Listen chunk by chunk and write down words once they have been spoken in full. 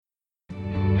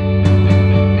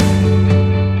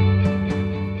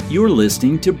You're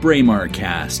listening to Braemar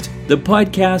Cast, the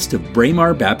podcast of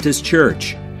Braemar Baptist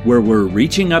Church, where we're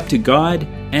reaching up to God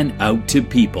and out to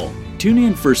people. Tune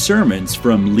in for sermons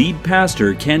from lead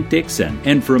pastor Kent Dixon,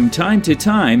 and from time to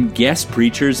time, guest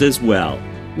preachers as well.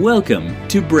 Welcome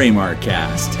to Braemar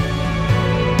Cast.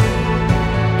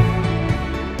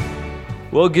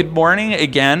 Well, good morning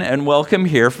again, and welcome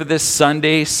here for this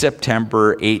Sunday,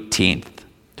 September 18th,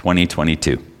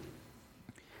 2022.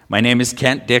 My name is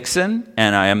Kent Dixon,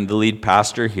 and I am the lead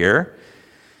pastor here.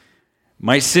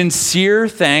 My sincere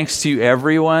thanks to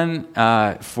everyone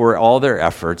for all their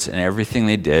efforts and everything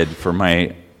they did for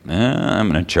my,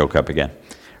 I'm going to choke up again,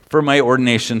 for my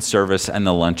ordination service and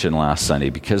the luncheon last Sunday,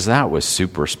 because that was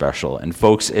super special. And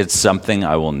folks, it's something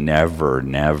I will never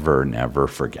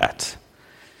forget.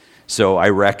 So I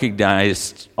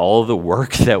recognized all the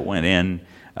work that went in.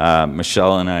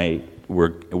 Michelle and I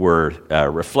were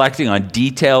reflecting on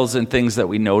details and things that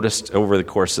we noticed over the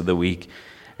course of the week,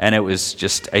 and it was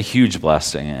just a huge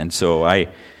blessing. And so I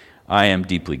am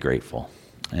deeply grateful,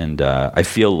 and I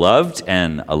feel loved,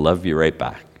 and I love you right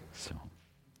back. So,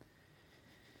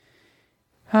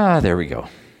 there we go.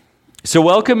 So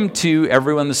welcome to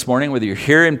everyone this morning, whether you're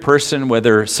here in person,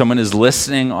 whether someone is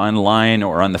listening online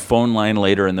or on the phone line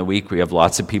later in the week. We have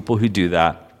lots of people who do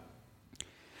that.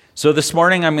 So this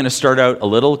morning I'm going to start out a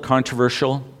little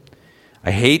controversial.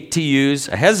 I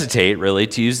hesitate really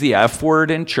to use the F word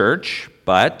in church,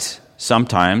 but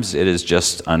sometimes it is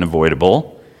just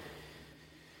unavoidable.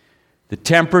 The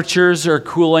temperatures are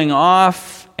cooling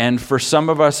off, and for some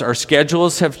of us our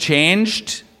schedules have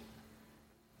changed,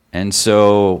 and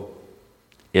so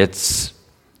it's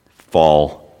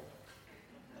fall.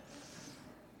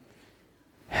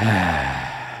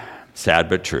 Sad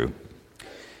but true.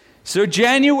 So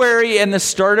January and the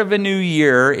start of a new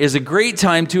year is a great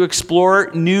time to explore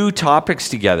new topics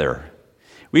together.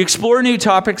 We explore new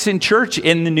topics in church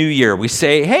in the new year. We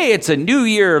say, hey, it's a new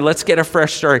year, let's get a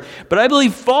fresh start. But I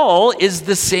believe fall is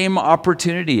the same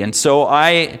opportunity. And so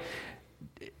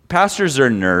pastors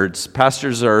are nerds.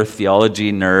 Pastors are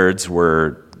theology nerds.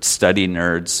 We're study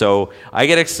nerds. So I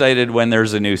get excited when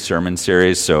there's a new sermon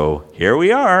series. So here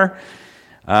we are.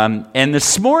 And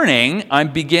this morning,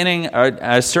 I'm beginning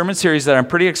a sermon series that I'm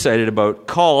pretty excited about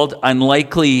called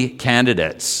Unlikely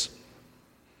Candidates.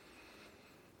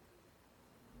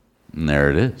 And there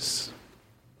it is.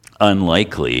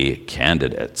 Unlikely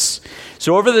Candidates.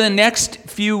 So over the next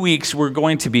few weeks,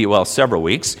 several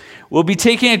weeks, we'll be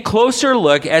taking a closer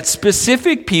look at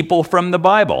specific people from the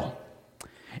Bible.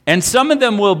 And some of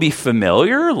them will be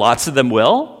familiar, lots of them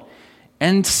will,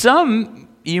 and some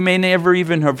you may never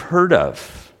even have heard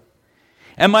of.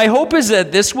 And my hope is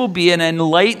that this will be an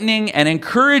enlightening and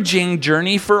encouraging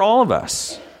journey for all of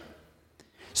us.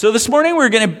 So this morning we're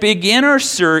going to begin our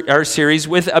series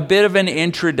with a bit of an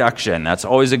introduction. That's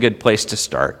always a good place to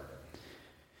start.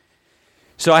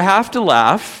 So I have to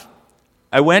laugh.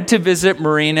 I went to visit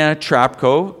Marina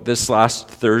Trapko this last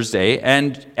Thursday,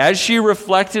 and as she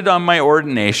reflected on my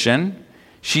ordination,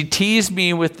 she teased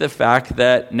me with the fact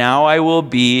that now I will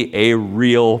be a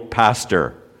real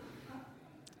pastor.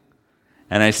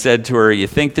 And I said to her, you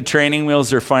think the training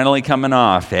wheels are finally coming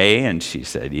off, eh? And she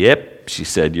said, yep. She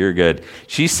said, you're good.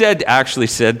 She actually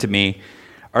said to me,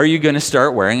 are you going to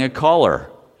start wearing a collar?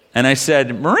 And I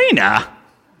said, Marina.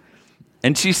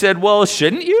 And she said, well,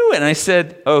 shouldn't you? And I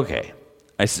said, okay.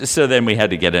 So then we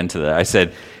had to get into that. I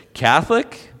said,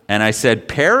 Catholic, and I said,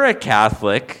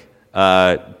 para-Catholic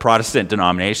Protestant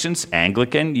denominations,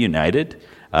 Anglican, United,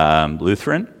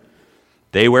 Lutheran,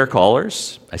 they wear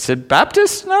collars. I said,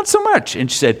 Baptist, not so much. And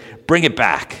she said, bring it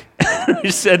back. I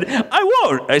said, I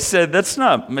won't. I said, it's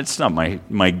not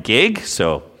my gig.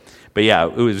 So, but yeah,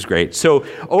 it was great. So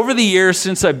over the years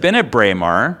since I've been at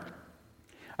Braemar,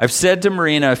 I've said to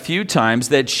Marina a few times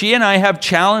that she and I have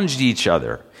challenged each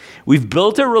other. We've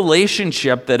built a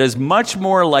relationship that is much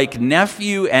more like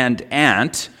nephew and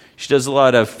aunt. She does a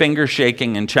lot of finger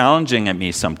shaking and challenging at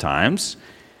me sometimes,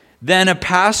 than a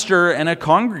pastor and a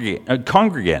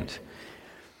congregant.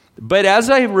 But as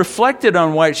I reflected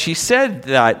on what she said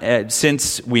that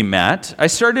since we met, I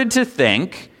started to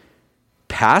think,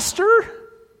 pastor?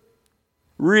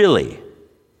 Really?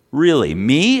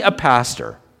 Me, a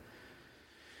pastor?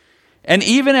 And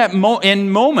even in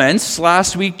moments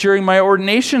last week during my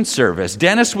ordination service,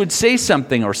 Dennis would say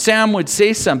something, or Sam would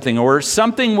say something, or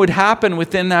something would happen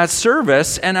within that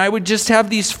service, and I would just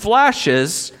have these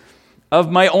flashes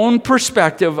of my own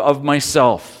perspective of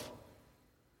myself.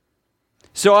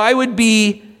 So I would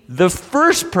be the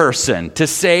first person to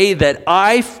say that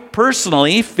I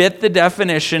personally fit the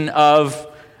definition of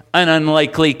an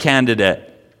unlikely candidate.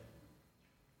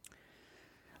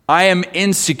 I am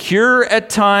insecure at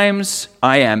times.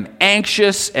 I am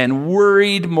anxious and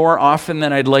worried more often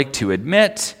than I'd like to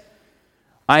admit.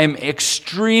 I am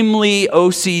extremely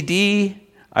OCD.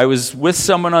 I was with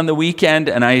someone on the weekend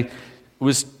and I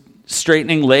was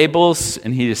straightening labels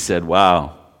and he just said,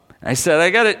 wow. I said,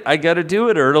 I got to do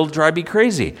it or it'll drive me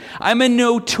crazy. I'm a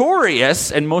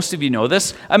notorious, and most of you know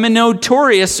this, I'm a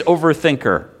notorious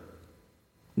overthinker.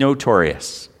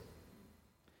 Notorious.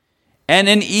 And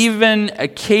an even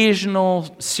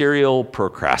occasional serial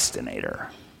procrastinator.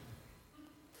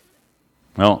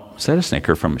 Well, is that a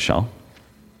snicker from Michelle?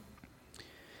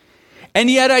 And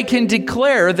yet I can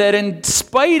declare that in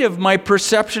spite of my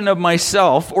perception of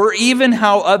myself, or even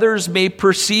how others may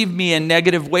perceive me in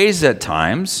negative ways at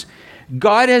times,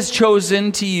 God has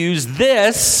chosen to use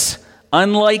this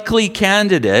unlikely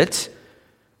candidate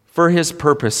for his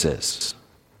purposes.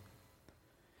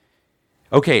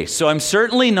 Okay, so I'm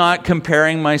certainly not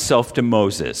comparing myself to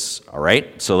Moses, all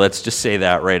right? So let's just say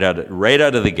that right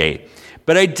out of the gate.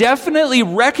 But I definitely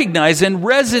recognize and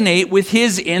resonate with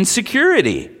his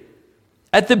insecurity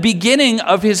at the beginning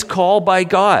of his call by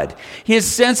God, his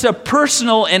sense of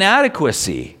personal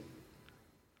inadequacy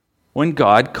when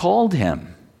God called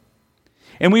him.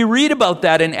 And we read about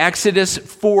that in Exodus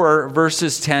 4,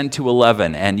 verses 10 to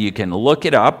 11, and you can look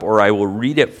it up or I will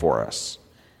read it for us.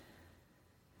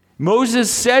 Moses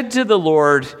said to the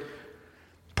Lord,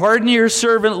 "Pardon your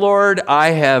servant, Lord. I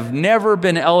have never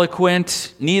been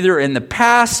eloquent, neither in the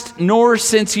past nor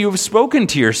since you have spoken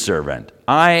to your servant.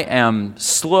 I am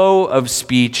slow of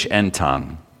speech and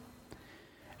tongue."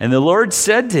 And the Lord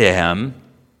said to him,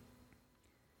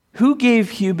 "Who gave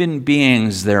human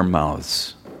beings their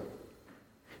mouths?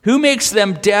 Who makes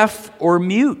them deaf or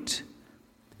mute?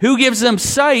 Who gives them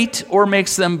sight or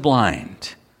makes them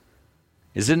blind?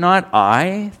 Is it not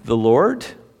I, the Lord?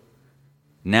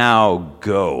 Now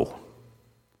go.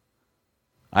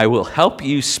 I will help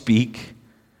you speak,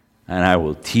 and I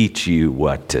will teach you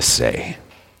what to say."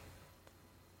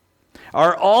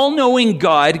 Our all-knowing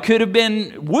God would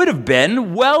have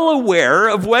been well aware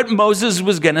of what Moses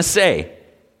was going to say.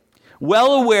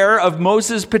 Well aware of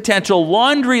Moses' potential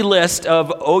laundry list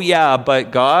of, oh yeah,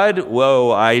 but God, whoa,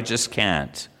 I just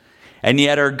can't. And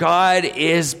yet our God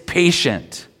is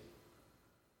patient.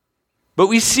 But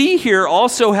we see here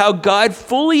also how God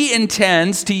fully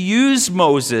intends to use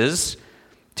Moses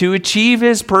to achieve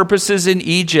his purposes in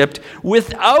Egypt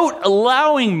without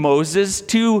allowing Moses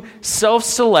to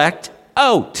self-select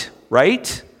out,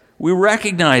 right? We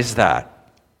recognize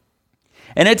that.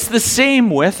 And it's the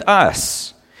same with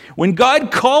us. When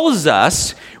God calls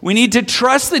us, we need to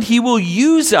trust that he will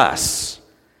use us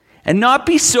and not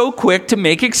be so quick to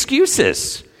make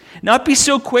excuses. Not be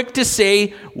so quick to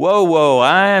say, whoa,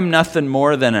 I am nothing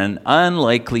more than an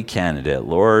unlikely candidate.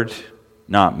 Lord,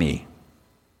 not me.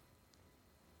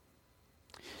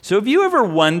 So have you ever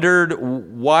wondered,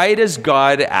 why does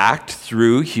God act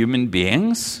through human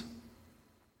beings?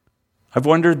 I've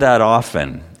wondered that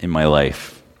often in my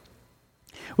life.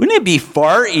 Wouldn't it be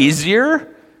far easier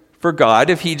for God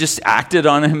if he just acted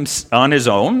on his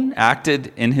own,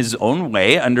 acted in his own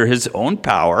way, under his own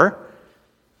power,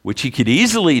 which he could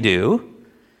easily do,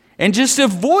 and just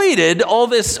avoided all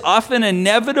this often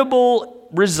inevitable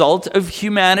result of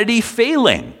humanity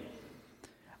failing,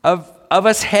 of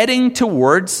us heading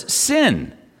towards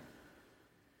sin?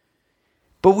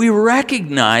 But we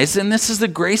recognize, and this is the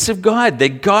grace of God,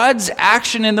 that God's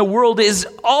action in the world is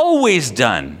always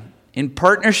done in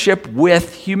partnership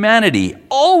with humanity.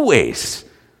 Always.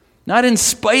 Not in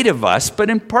spite of us, but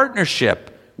in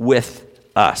partnership with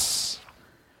us.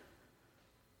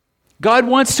 God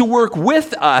wants to work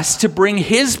with us to bring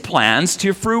his plans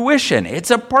to fruition.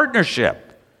 It's a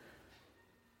partnership.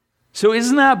 So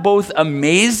isn't that both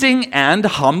amazing and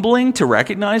humbling to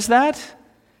recognize that?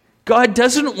 God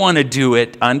doesn't want to do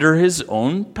it under his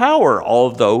own power,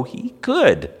 although he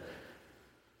could.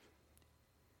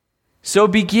 So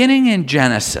beginning in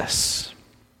Genesis,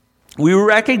 we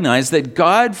recognize that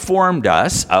God formed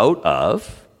us out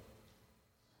of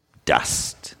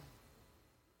dust.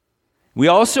 We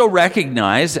also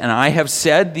recognize, and I have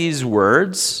said these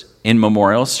words in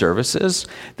memorial services,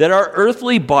 that our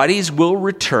earthly bodies will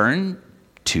return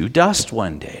to dust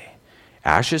one day.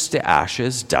 Ashes to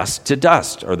ashes, dust to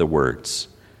dust are the words.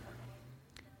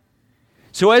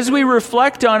 So as we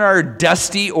reflect on our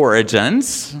dusty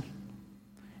origins,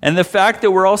 and the fact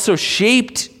that we're also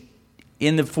shaped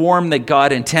in the form that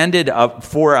God intended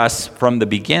for us from the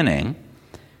beginning,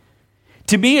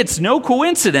 to me it's no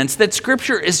coincidence that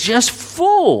Scripture is just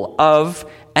full of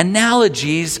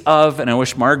analogies of, and I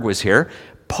wish Marg was here,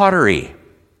 pottery.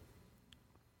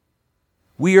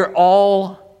 We are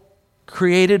all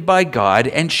created by God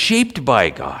and shaped by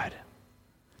God.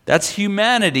 That's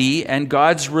humanity and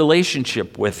God's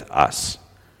relationship with us.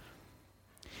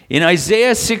 In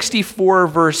Isaiah 64,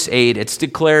 verse 8, it's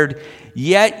declared,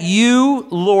 "Yet you,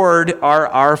 Lord, are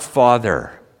our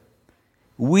Father.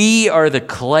 We are the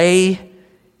clay,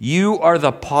 you are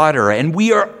the potter, and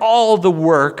we are all the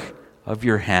work of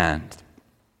your hand."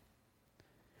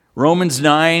 Romans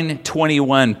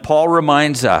 9:21, Paul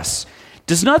reminds us,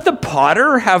 "Does not the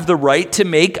potter have the right to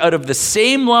make out of the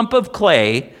same lump of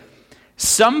clay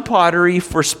some pottery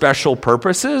for special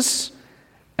purposes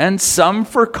and some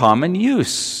for common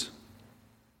use?"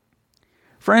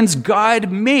 Friends,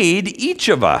 God made each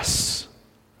of us.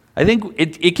 I think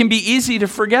it can be easy to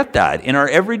forget that in our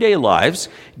everyday lives.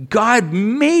 God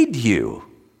made you.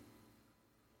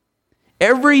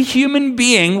 Every human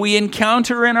being we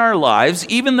encounter in our lives,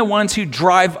 even the ones who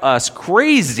drive us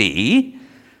crazy,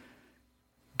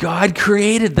 God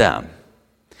created them.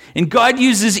 And God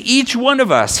uses each one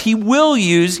of us. He will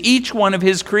use each one of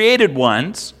his created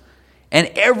ones and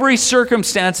every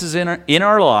circumstances in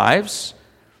our lives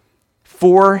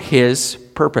for his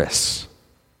purpose.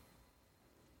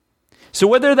 So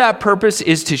whether that purpose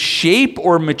is to shape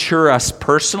or mature us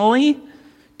personally, do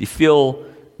you feel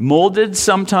molded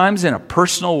sometimes in a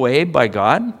personal way by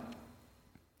God?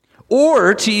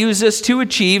 Or to use us to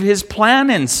achieve his plan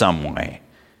in some way?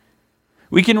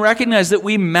 We can recognize that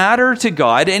we matter to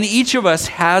God and each of us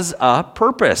has a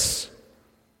purpose.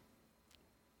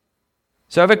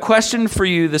 So I have a question for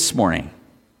you this morning.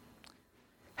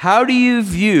 How do you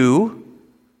view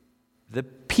the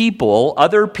people,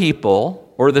 other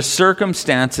people, or the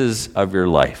circumstances of your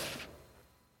life?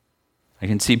 I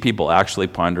can see people actually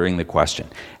pondering the question.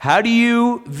 How do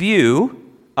you view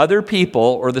other people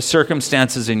or the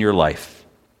circumstances in your life?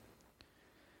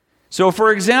 So,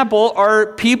 for example,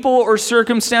 are people or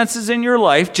circumstances in your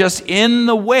life just in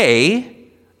the way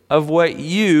of what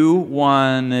you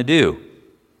want to do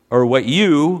or what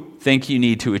you think you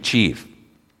need to achieve?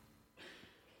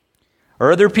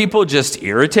 Are other people just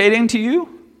irritating to you?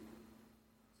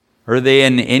 Are they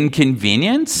an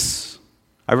inconvenience?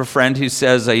 I have a friend who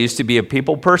says, "I used to be a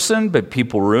people person, but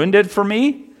people ruined it for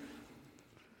me."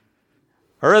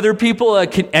 Are other people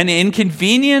an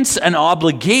inconvenience, an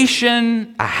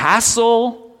obligation, a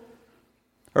hassle?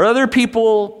 Are other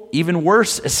people, even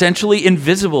worse, essentially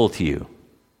invisible to you?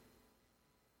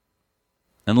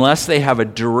 Unless they have a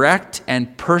direct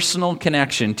and personal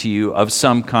connection to you of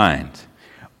some kind.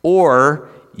 Or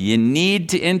you need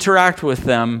to interact with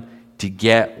them to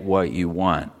get what you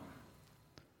want.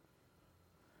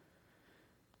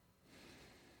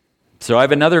 So I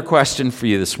have another question for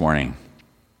you this morning.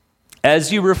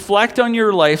 As you reflect on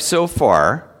your life so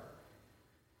far,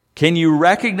 can you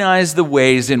recognize the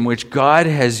ways in which God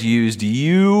has used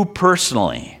you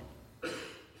personally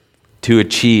to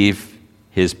achieve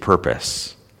his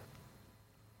purpose?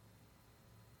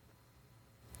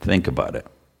 Think about it.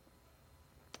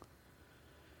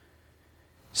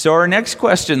 So our next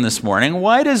question this morning,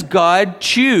 why does God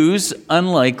choose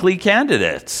unlikely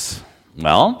candidates?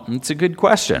 Well, it's a good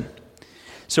question.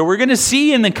 So we're going to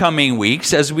see in the coming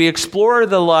weeks, as we explore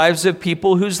the lives of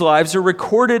people whose lives are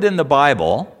recorded in the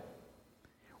Bible,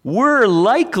 we're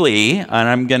likely, and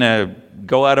I'm going to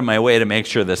go out of my way to make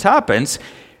sure this happens,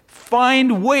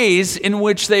 find ways in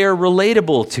which they are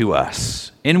relatable to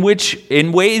us, in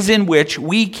ways in which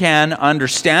we can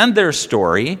understand their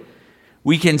story,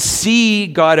 we can see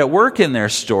God at work in their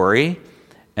story,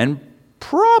 and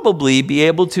probably be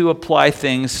able to apply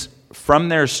things from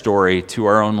their story to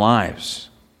our own lives.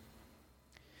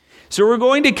 So we're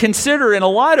going to consider in a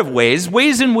lot of ways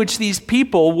in which these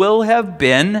people will have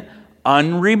been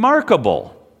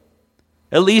unremarkable,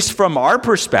 at least from our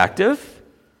perspective,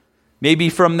 maybe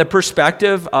from the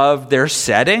perspective of their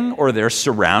setting or their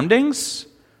surroundings.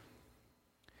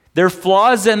 Their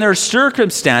flaws and their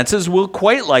circumstances will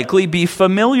quite likely be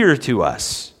familiar to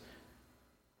us.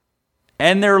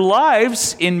 And their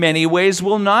lives, in many ways,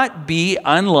 will not be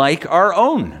unlike our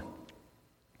own.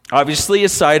 Obviously,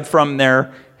 aside from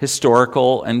their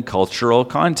historical and cultural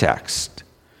context.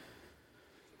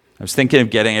 I was thinking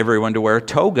of getting everyone to wear a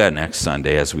toga next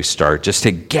Sunday as we start, just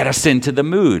to get us into the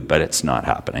mood, but it's not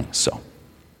happening, so.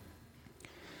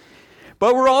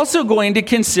 But we're also going to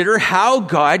consider how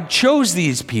God chose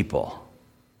these people,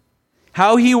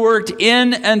 how he worked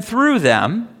in and through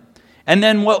them, and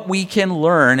then what we can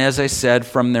learn, as I said,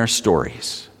 from their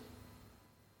stories.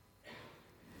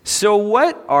 So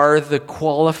what are the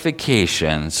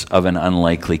qualifications of an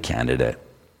unlikely candidate?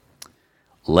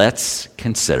 Let's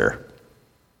consider.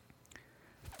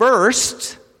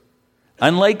 First,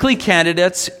 Unlikely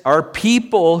candidates are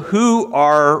people who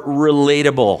are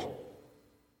relatable.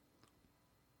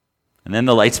 And then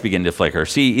the lights begin to flicker.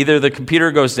 See, either the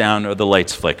computer goes down or the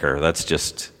lights flicker.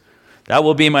 That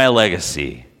will be my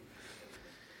legacy.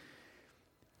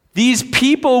 These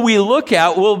people we look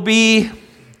at will be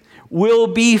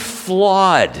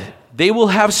flawed. They will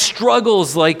have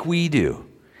struggles like we do.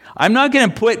 I'm not going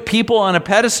to put people on a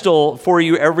pedestal for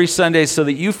you every Sunday so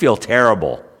that you feel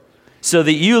terrible, so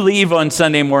that you leave on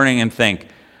Sunday morning and think,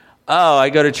 oh, I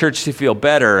go to church to feel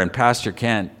better and Pastor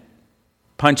Kent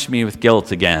punched me with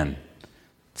guilt again.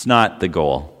 It's not the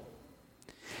goal.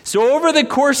 So over the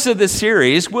course of the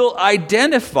series, we'll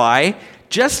identify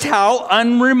just how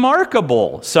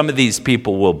unremarkable some of these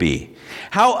people will be,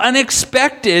 how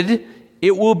unexpected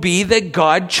it will be that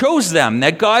God chose them,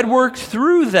 that God worked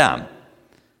through them.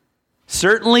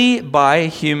 Certainly by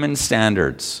human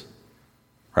standards,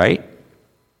 right?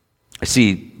 I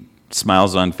see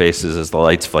smiles on faces as the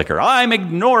lights flicker. I'm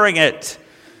ignoring it.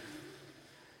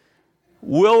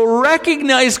 We'll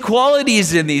recognize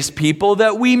qualities in these people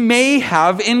that we may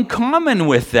have in common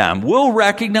with them. We'll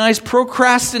recognize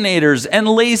procrastinators and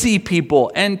lazy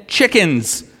people and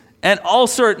chickens and all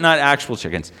sorts, not actual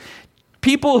chickens,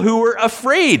 people who were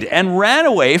afraid and ran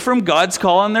away from God's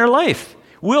call on their life.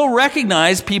 We'll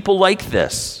recognize people like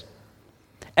this.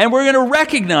 And we're going to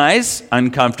recognize,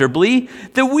 uncomfortably,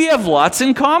 that we have lots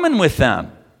in common with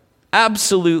them.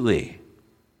 Absolutely.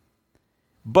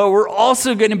 But we're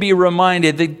also going to be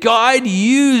reminded that God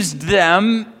used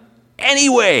them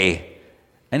anyway,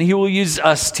 and He will use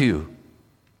us too.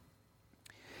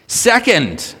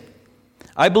 Second,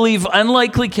 I believe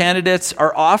unlikely candidates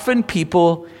are often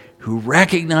people who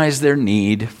recognize their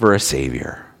need for a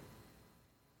Savior.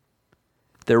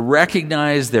 They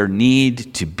recognize their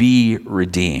need to be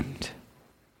redeemed.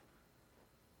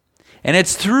 And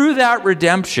it's through that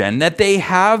redemption that they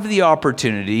have the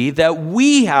opportunity, that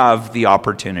we have the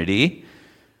opportunity,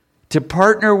 to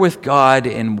partner with God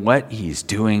in what He's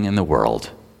doing in the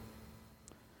world.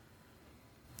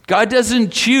 God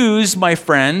doesn't choose, my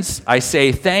friends. I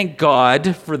say thank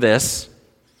God for this.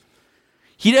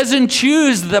 He doesn't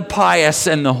choose the pious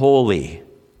and the holy.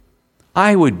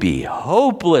 I would be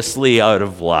hopelessly out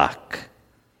of luck.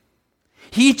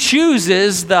 He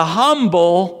chooses the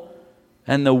humble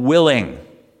and the willing.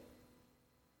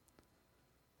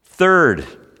 Third,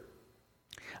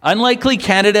 unlikely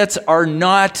candidates are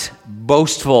not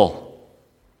boastful.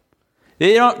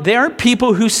 They aren't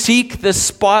people who seek the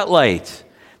spotlight.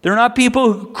 They're not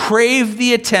people who crave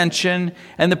the attention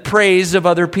and the praise of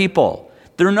other people.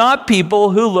 They're not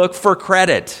people who look for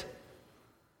credit.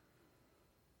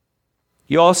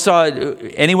 You all saw,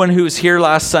 anyone who was here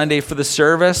last Sunday for the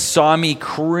service saw me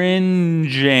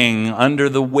cringing under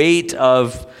the weight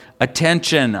of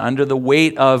attention, under the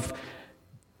weight of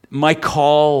my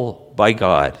call by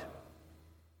God.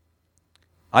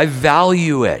 I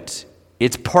value it.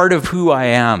 It's part of who I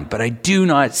am, but I do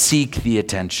not seek the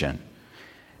attention.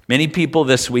 Many people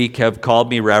this week have called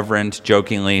me reverend,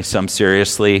 jokingly, some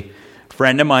seriously. A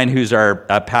friend of mine who's our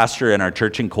pastor in our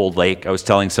church in Cold Lake, I was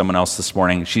telling someone else this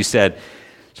morning, she said,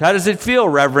 so how does it feel,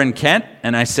 Reverend Kent?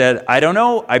 And I said, I don't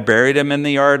know. I buried him in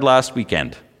the yard last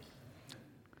weekend.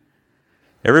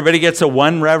 Everybody gets a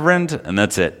one reverend, and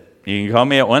that's it. You can call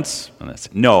me at once, and that's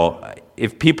it. No,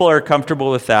 if people are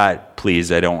comfortable with that, please,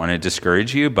 I don't want to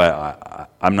discourage you, but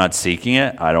I'm not seeking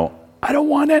it. I don't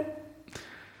want it.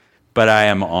 But I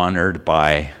am honored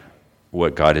by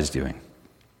what God is doing.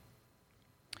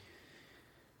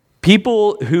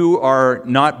 People who are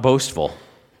not boastful,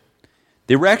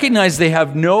 they recognize they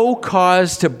have no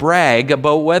cause to brag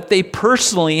about what they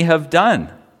personally have done,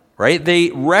 right? They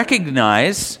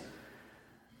recognize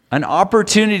an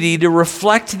opportunity to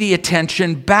reflect the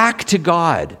attention back to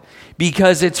God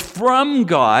because it's from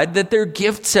God that their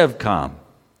gifts have come,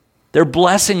 their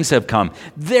blessings have come,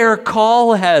 their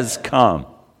call has come.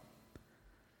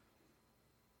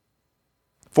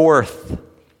 Fourth,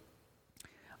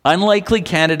 unlikely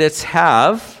candidates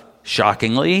have,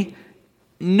 shockingly,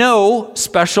 no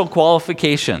special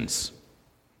qualifications.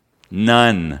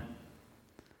 None.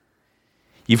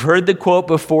 You've heard the quote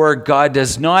before, God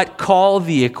does not call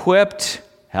the equipped.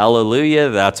 Hallelujah,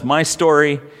 that's my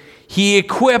story. He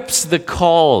equips the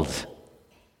called.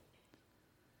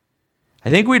 I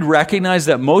think we'd recognize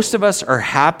that most of us are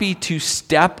happy to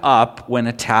step up when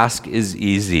a task is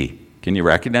easy. Can you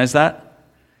recognize that?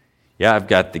 Yeah, I've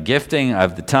got the gifting, I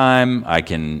have the time, I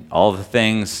can, all the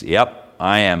things. Yep.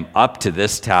 I am up to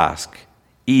this task.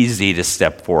 Easy to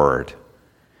step forward.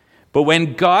 But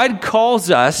when God calls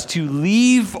us to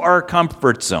leave our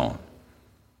comfort zone,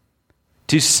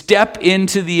 to step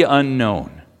into the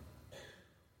unknown,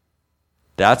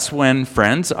 That's when,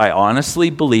 friends, I honestly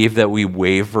believe that we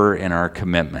waver in our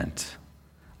commitment.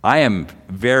 I am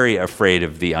very afraid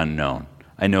of the unknown.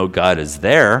 I know God is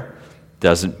there.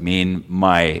 Doesn't mean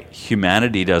my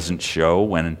humanity doesn't show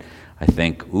when I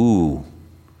think,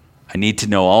 I need to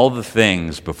know all the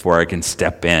things before I can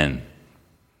step in.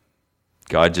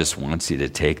 God just wants you to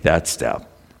take that step.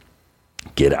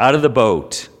 Get out of the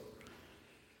boat.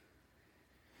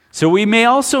 So we may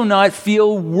also not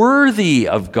feel worthy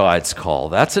of God's call.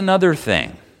 That's another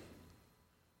thing.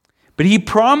 But he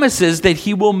promises that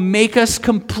he will make us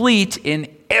complete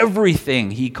in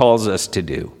everything he calls us to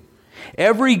do.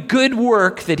 Every good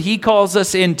work that he calls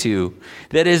us into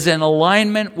that is in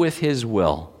alignment with his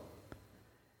will.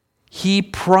 He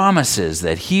promises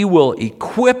that he will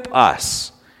equip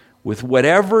us with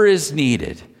whatever is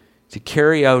needed to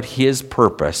carry out his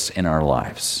purpose in our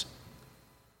lives.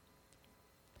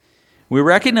 We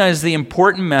recognize the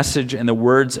important message in the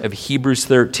words of Hebrews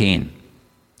 13.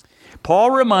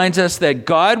 Paul reminds us that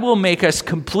God will make us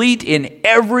complete in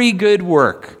every good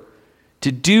work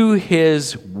to do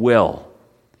his will,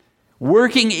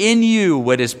 working in you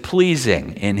what is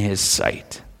pleasing in his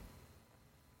sight.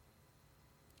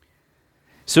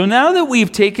 So now that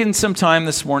we've taken some time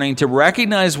this morning to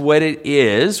recognize what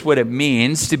it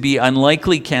means to be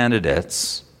unlikely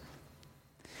candidates,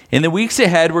 in the weeks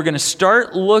ahead, we're going to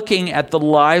start looking at the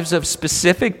lives of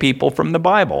specific people from the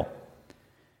Bible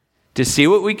to see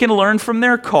what we can learn from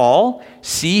their call,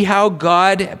 see how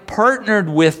God partnered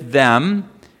with them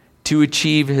to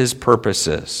achieve his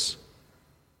purposes.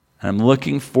 I'm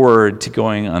looking forward to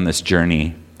going on this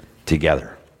journey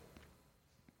together.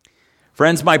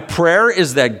 Friends, my prayer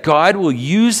is that God will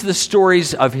use the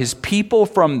stories of his people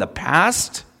from the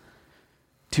past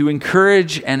to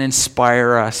encourage and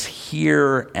inspire us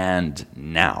here and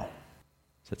now.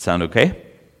 Does that sound okay?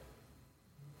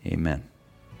 Amen.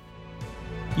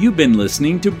 You've been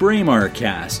listening to Braemar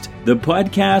Cast, the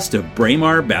podcast of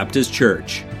Braemar Baptist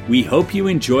Church. We hope you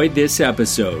enjoyed this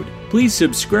episode. Please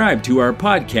subscribe to our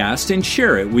podcast and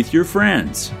share it with your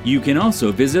friends. You can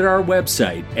also visit our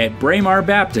website at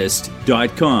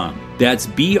braemarbaptist.com. That's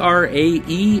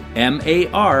BRAEMAR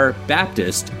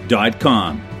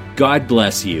Baptist.com. God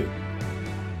bless you.